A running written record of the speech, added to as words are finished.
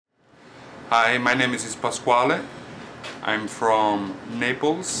Hi, my name is Pasquale. I'm from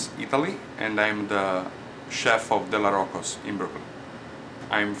Naples, Italy, and I'm the chef of Dellarocco's in Brooklyn.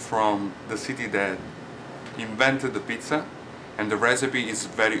 I'm from the city that invented the pizza, and the recipe is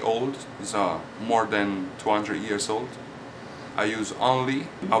very old. It's more than 200 years old. I use only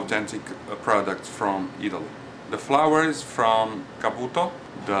authentic products from Italy. The flour is from Caputo.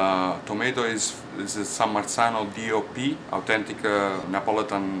 The tomato is a San Marzano DOP, authentic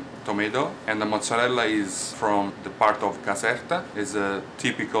Neapolitan tomato. And the mozzarella is from the part of Caserta. It's a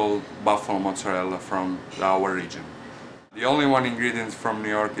typical buffalo mozzarella from our region. The only one ingredient from New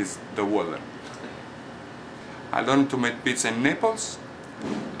York is the water. I learned to make pizza in Naples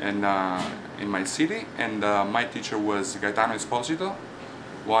and in my city, and my teacher was Gaetano Esposito,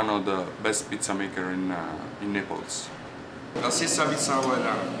 one of the best pizza maker in Naples. La stessa pizza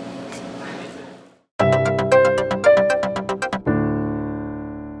napoletana.